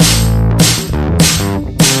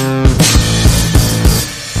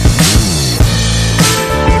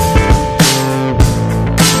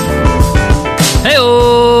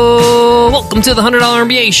Welcome to the $100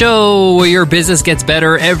 MBA Show, where your business gets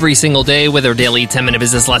better every single day with our daily 10-minute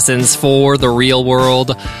business lessons for the real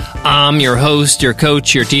world. I'm your host, your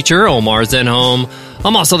coach, your teacher, Omar Zenhom.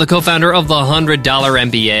 I'm also the co-founder of the $100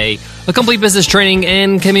 MBA, a complete business training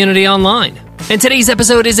and community online. And today's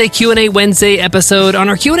episode is a Q&A Wednesday episode. On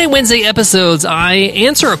our Q&A Wednesday episodes, I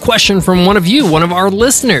answer a question from one of you, one of our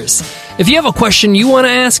listeners. If you have a question you want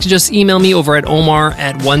to ask, just email me over at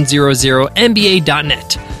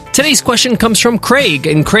omar@100mba.net. Today's question comes from Craig,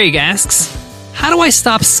 and Craig asks, how do I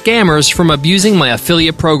stop scammers from abusing my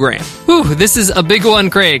affiliate program? Whew, this is a big one,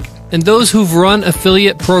 Craig. And those who've run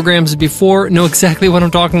affiliate programs before know exactly what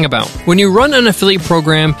I'm talking about. When you run an affiliate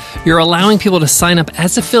program, you're allowing people to sign up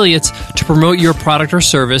as affiliates to promote your product or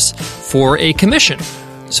service for a commission.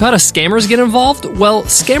 So how do scammers get involved? Well,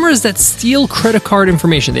 scammers that steal credit card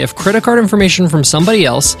information. They have credit card information from somebody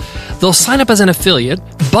else. They'll sign up as an affiliate,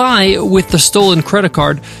 buy with the stolen credit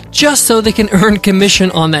card, just so they can earn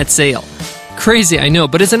commission on that sale. Crazy, I know,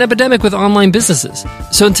 but it's an epidemic with online businesses.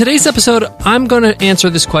 So in today's episode, I'm going to answer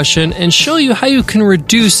this question and show you how you can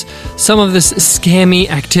reduce some of this scammy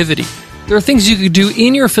activity. There are things you could do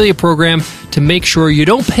in your affiliate program to make sure you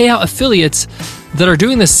don't pay out affiliates that are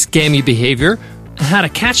doing this scammy behavior, and how to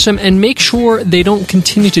catch them and make sure they don't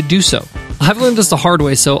continue to do so. I've learned this the hard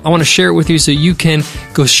way, so I want to share it with you so you can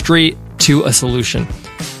go straight to a solution.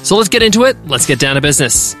 So let's get into it. Let's get down to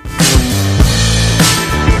business.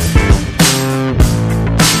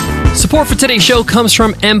 Support for today's show comes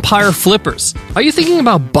from Empire Flippers. Are you thinking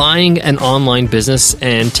about buying an online business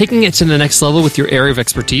and taking it to the next level with your area of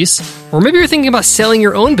expertise? Or maybe you're thinking about selling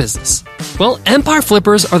your own business. Well, Empire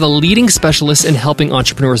Flippers are the leading specialists in helping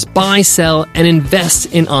entrepreneurs buy, sell, and invest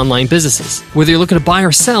in online businesses. Whether you're looking to buy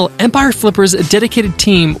or sell, Empire Flippers' dedicated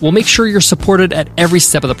team will make sure you're supported at every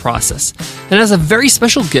step of the process. And as a very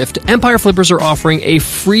special gift, Empire Flippers are offering a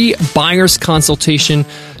free buyer's consultation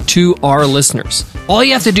to our listeners. All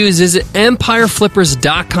you have to do is visit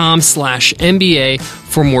empireflippers.com/MBA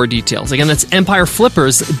for more details. Again, that's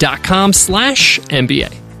empireflippers.com/MBA.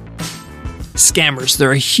 Scammers,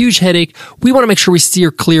 they're a huge headache. We want to make sure we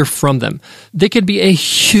steer clear from them. They could be a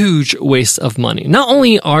huge waste of money. Not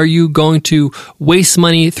only are you going to waste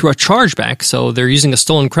money through a chargeback, so they're using a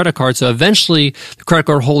stolen credit card, so eventually the credit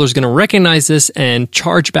card holder is going to recognize this and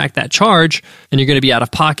charge back that charge, and you're going to be out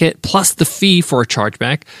of pocket, plus the fee for a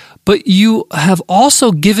chargeback. But you have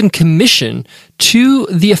also given commission to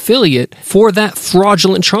the affiliate for that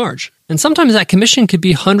fraudulent charge. And sometimes that commission could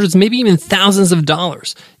be hundreds, maybe even thousands of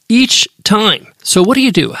dollars each time. So what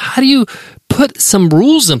do? How do you put some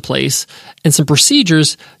rules in place and some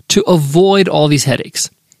procedures to avoid all these headaches?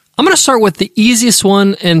 I'm going to start with the easiest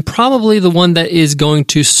one and probably the one that is going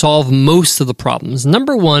to solve most of the problems.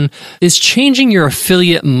 Number one is changing your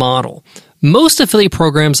affiliate model. Most affiliate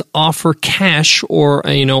programs offer cash or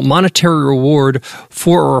monetary reward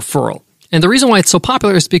for a referral. And the reason why it's so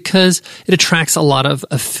popular is because it attracts a lot of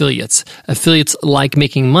affiliates. Affiliates like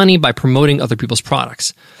making money by promoting other people's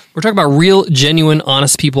products. We're talking about real, genuine,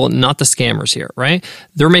 honest people, not the scammers here, right?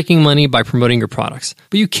 They're making money by promoting your products.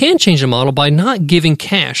 But you can change the model by not giving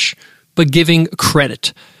cash, but giving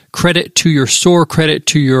credit. Credit to your store, credit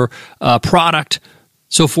to your product.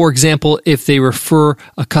 So for example, if they refer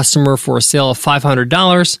a customer for a sale of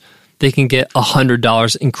 $500, they can get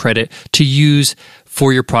 $100 in credit to use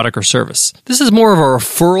for your product or service. This is more of a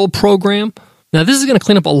referral program. Now, this is going to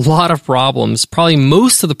clean up a lot of problems, probably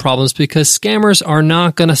most of the problems, because scammers are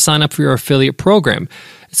not going to sign up for your affiliate program.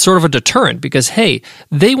 It's sort of a deterrent because, hey,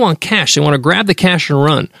 they want cash. They want to grab the cash and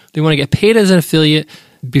run. They want to get paid as an affiliate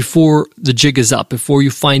before the jig is up, before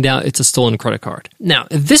you find out it's a stolen credit card. Now,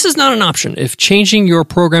 if this is not an option, if changing your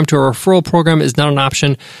program to a referral program is not an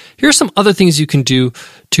option, here are some other things you can do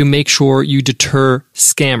to make sure you deter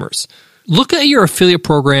scammers. Look at your affiliate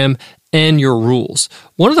program and your rules.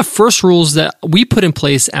 One of the first rules that we put in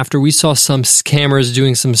place after we saw some scammers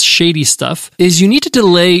doing some shady stuff is you need to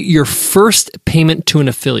delay your first payment to an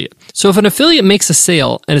affiliate. So if an affiliate makes a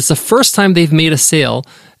sale and it's the first time they've made a sale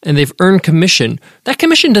and they've earned commission, that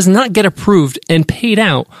commission does not get approved and paid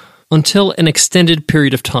out until an extended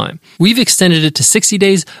period of time. We've extended it to 60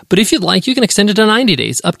 days, but if you'd like, you can extend it to 90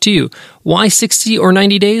 days. Up to you. Why 60 or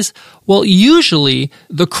 90 days? Well, usually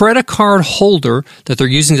the credit card holder that they're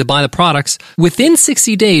using to buy the products, within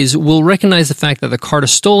 60 days will recognize the fact that the card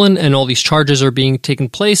is stolen and all these charges are being taken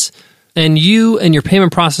place, and you and your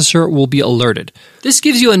payment processor will be alerted. This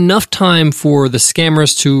gives you enough time for the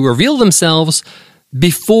scammers to reveal themselves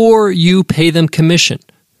before you pay them commission.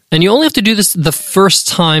 And you only have to do this the first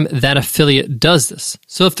time that affiliate does this.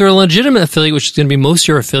 So if they're a legitimate affiliate, which is going to be most of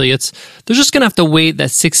your affiliates, they're just going to have to wait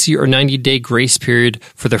that 60 or 90-day grace period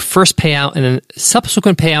for their first payout, and then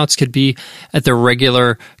subsequent payouts could be at the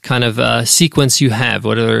regular kind of sequence you have,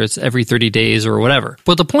 whether it's every 30 days or whatever.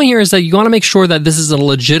 But the point here is that you want to make sure that this is a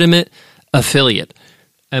legitimate affiliate.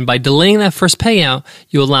 And by delaying that first payout,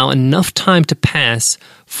 you allow enough time to pass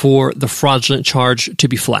for the fraudulent charge to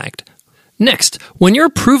be flagged. Next, when you're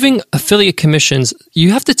approving affiliate commissions, you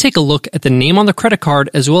have to take a look at the name on the credit card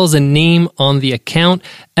as well as the name on the account,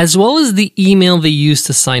 as well as the email they use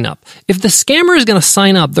to sign up. If the scammer is going to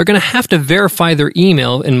sign up, they're going to have to verify their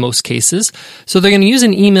email in most cases, so they're going to use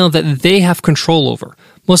an email that they have control over,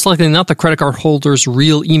 most likely not the credit card holder's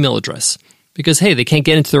real email address, because, hey, they can't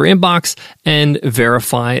get into their inbox and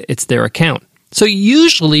verify it's their account. So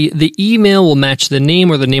usually the email will match the name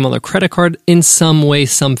or the name on the credit card in some way,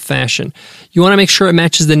 some fashion. You want to make sure it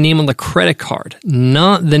matches the name on the credit card,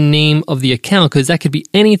 not the name of the account, because that could be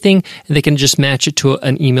anything and they can just match it to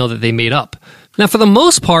an email that they made up. Now, for the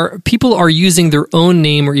most part, people are using their own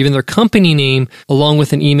name or even their company name along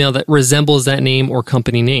with an email that resembles that name or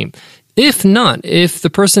company name. If not, if the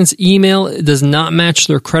person's email does not match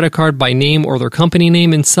their credit card by name or their company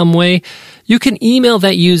name in some way, you can email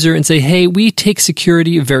that user and say, hey, we take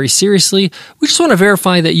security very seriously. We just want to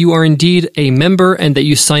verify that you are indeed a member and that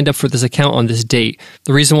you signed up for this account on this date.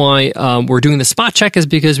 The reason why we're doing the spot check is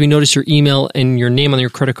because we noticed your email and your name on your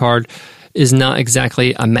credit card is not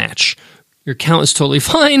exactly a match. Your account is totally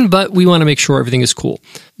fine, but we want to make sure everything is cool.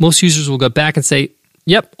 Most users will go back and say,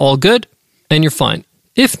 yep, all good, and you're fine.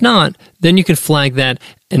 If not, then you can flag that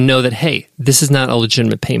and know that, hey, this is not a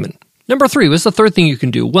legitimate payment. Number 3, what's the third thing you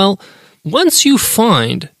can do? Well, once you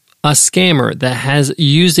find a scammer that has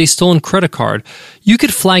used a stolen credit card, you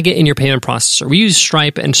could flag it in your payment processor. We use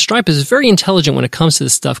Stripe, and Stripe is very intelligent when it comes to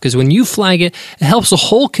this stuff because when you flag it, it helps the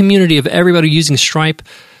whole community of everybody using Stripe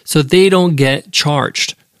so they don't get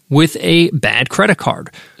charged with a bad credit card.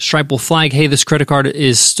 Stripe will flag, hey, this credit card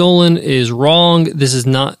is stolen, is wrong, this is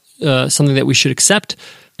not something that we should accept.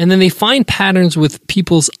 And then they find patterns with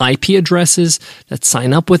people's IP addresses that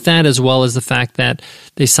sign up with that, as well as the fact that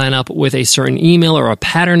they sign up with a certain email or a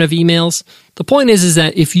pattern of emails. The point is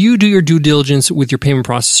that if you do your due diligence with your payment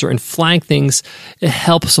processor and flag things, it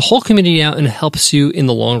helps the whole community out and it helps you in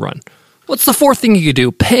the long run. What's the fourth thing you could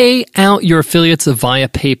do? Pay out your affiliates via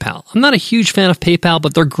PayPal. I'm not a huge fan of PayPal,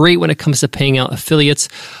 but they're great when it comes to paying out affiliates.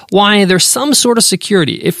 Why? There's some sort of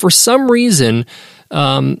security. If for some reason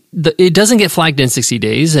it doesn't get flagged in 60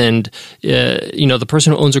 days and the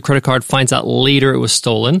person who owns a credit card finds out later it was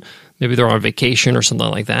stolen, maybe they're on vacation or something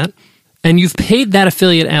like that, and you've paid that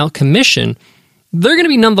affiliate out commission, they're going to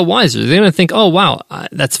be none the wiser. They're going to think, oh, wow,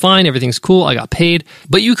 that's fine, everything's cool, I got paid.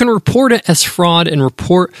 But you can report it as fraud and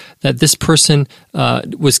report that this person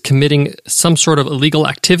was committing some sort of illegal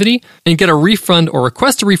activity and get a refund or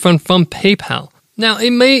request a refund from PayPal. Now,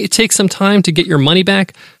 it may take some time to get your money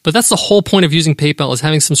back, but that's the whole point of using PayPal, is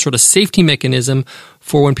having some sort of safety mechanism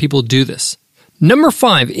for when people do this. Number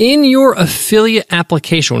 5, in your affiliate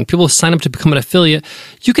application, when people sign up to become an affiliate,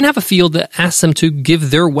 you can have a field that asks them to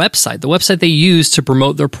give their website, the website they use to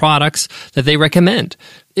promote their products that they recommend.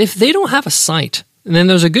 If they don't have a site, then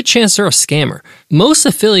there's a good chance they're a scammer. Most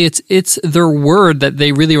affiliates, it's their word that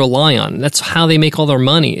they really rely on. That's how they make all their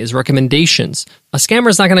money, is recommendations. A scammer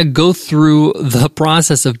is not going to go through the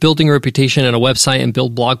process of building a reputation and a website and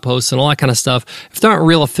build blog posts and all that kind of stuff if they're not a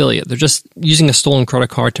real affiliate. They're just using a stolen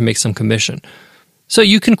credit card to make some commission. So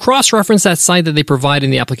you can cross-reference that site that they provide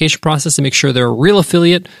in the application process to make sure they're a real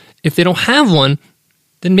affiliate. If they don't have one,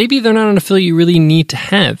 then maybe they're not an affiliate you really need to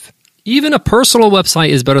have. Even a personal website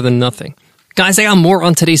is better than nothing. Guys, I got more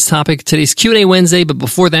on today's topic, today's Q&A Wednesday, but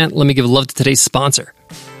before that, let me give love to today's sponsor.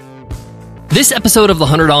 This episode of the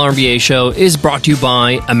 $100 MBA Show is brought to you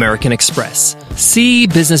by American Express. See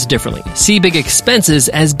business differently. See big expenses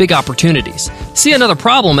as big opportunities. See another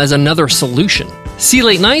problem as another solution. See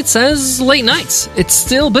late nights as late nights. It's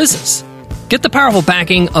still business. Get the powerful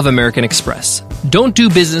backing of American Express. Don't do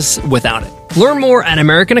business without it. Learn more at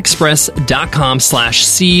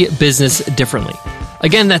americanexpress.com/see business differently.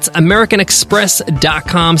 Again, that's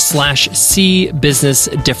americanexpress.com/see business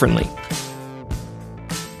differently.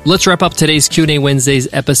 Let's wrap up today's Q&A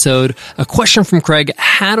Wednesday's episode. A question from Craig: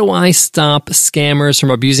 how do I stop scammers from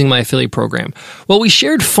abusing my affiliate program? Well, we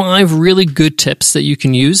shared 5 really good tips that you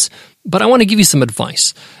can use, but I want to give you some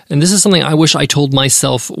advice. And this is something I wish I told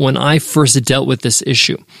myself when I first dealt with this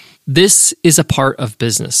issue. This is a part of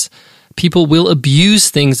business. People will abuse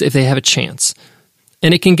things if they have a chance.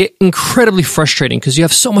 And it can get incredibly frustrating because you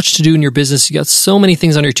have so much to do in your business. You got so many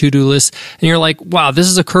things on your to-do list. And you're like, wow, this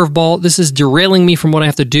is a curveball. This is derailing me from what I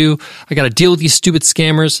have to do. I got to deal with these stupid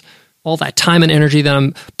scammers. All that time and energy that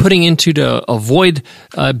I'm putting into to avoid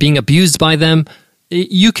being abused by them.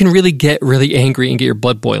 You can really get really angry and get your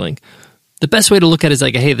blood boiling. The best way to look at it is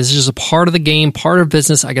like, hey, this is just a part of the game, part of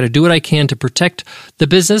business. I got to do what I can to protect the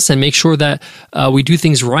business and make sure that we do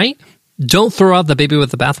things right. Don't throw out the baby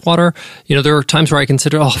with the bathwater. There are times where I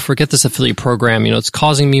consider, forget this affiliate program. It's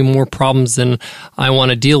causing me more problems than I want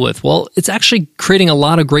to deal with. Well, it's actually creating a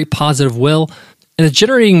lot of great positive will, and it's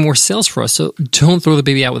generating more sales for us. So don't throw the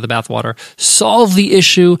baby out with the bathwater. Solve the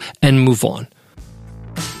issue and move on.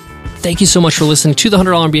 Thank you so much for listening to the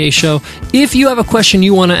 $100 MBA Show. If you have a question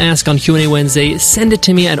you want to ask on Q&A Wednesday, send it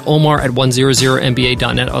to me at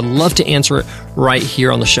omar@100mba.net. I'd love to answer it right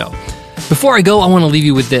here on the show. Before I go, I want to leave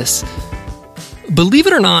you with this. Believe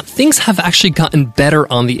it or not, things have actually gotten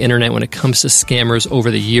better on the internet when it comes to scammers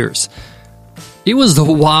over the years. It was the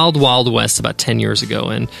wild, wild west about 10 years ago,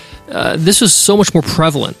 and this was so much more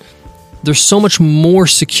prevalent. There's so much more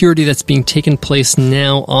security that's being taken place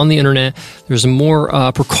now on the internet. There's more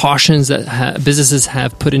precautions that businesses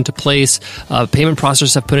have put into place, payment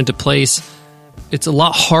processors have put into place. It's a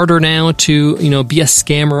lot harder now to be a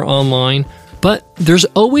scammer online. But there's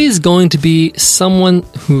always going to be someone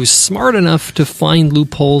who's smart enough to find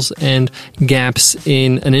loopholes and gaps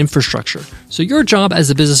in an infrastructure. So your job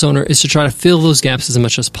as a business owner is to try to fill those gaps as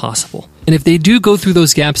much as possible. And if they do go through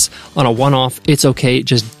those gaps on a one-off, it's okay.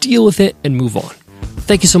 Just deal with it and move on.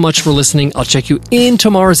 Thank you so much for listening. I'll check you in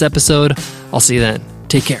tomorrow's episode. I'll see you then.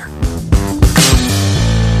 Take care.